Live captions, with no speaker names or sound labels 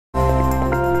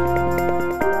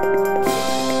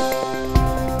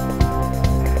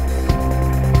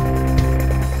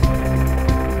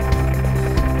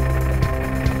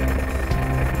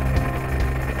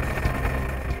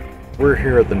We're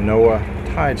here at the NOAA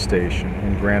Tide Station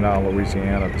in Grande Isle,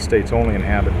 Louisiana, the state's only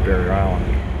inhabited barrier island.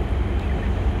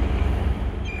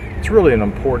 It's really an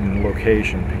important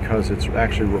location because it's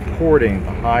actually reporting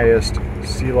the highest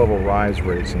sea level rise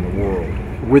rates in the world.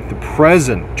 With the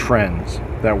present trends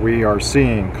that we are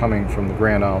seeing coming from the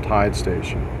Grande Isle Tide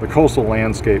Station, the coastal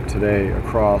landscape today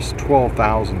across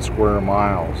 12,000 square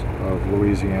miles of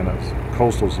Louisiana's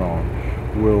coastal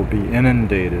zone will be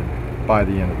inundated by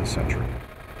the end of the century.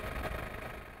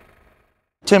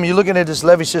 Tim, you're looking at this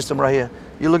levee system right here.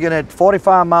 You're looking at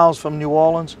 45 miles from New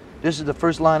Orleans. This is the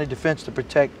first line of defense to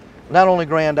protect not only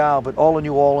Grande Isle, but all of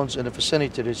New Orleans and the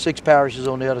vicinity. There's 6 parishes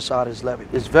on the other side of this levee.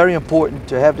 It's very important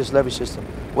to have this levee system.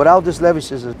 Without this levee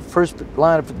system, first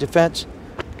line of defense,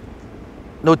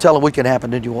 no telling what can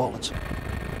happen in New Orleans.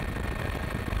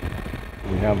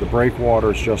 We have the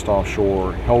breakwaters just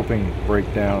offshore helping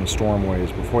break down storm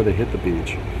waves before they hit the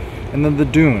beach. And then the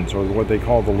dunes, or what they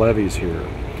call the levees here,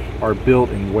 are built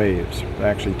in waves.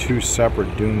 Actually 2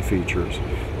 separate dune features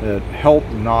that help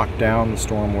knock down the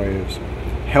storm waves,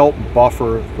 help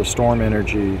buffer the storm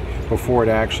energy before it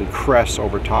actually crests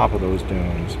over top of those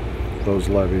dunes, those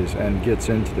levees, and gets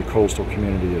into the coastal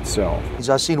community itself.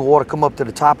 I've seen water come up to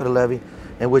the top of the levee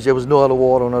in which there was no other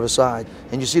water on the other side.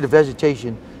 And you see the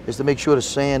vegetation is to make sure the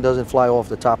sand doesn't fly off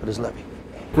the top of this levee.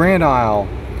 Grande Isle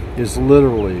is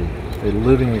literally a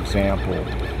living example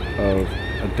of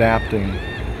adapting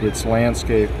its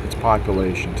landscape, its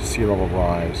population to sea level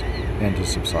rise and to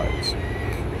subsidence.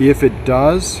 If it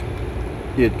does,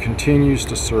 it continues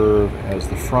to serve as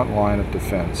the front line of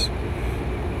defense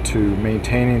to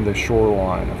maintaining the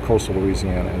shoreline of coastal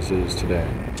Louisiana as it is today.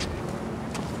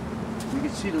 You can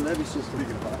see the levee system.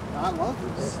 I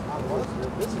love this. I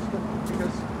love this. This is good.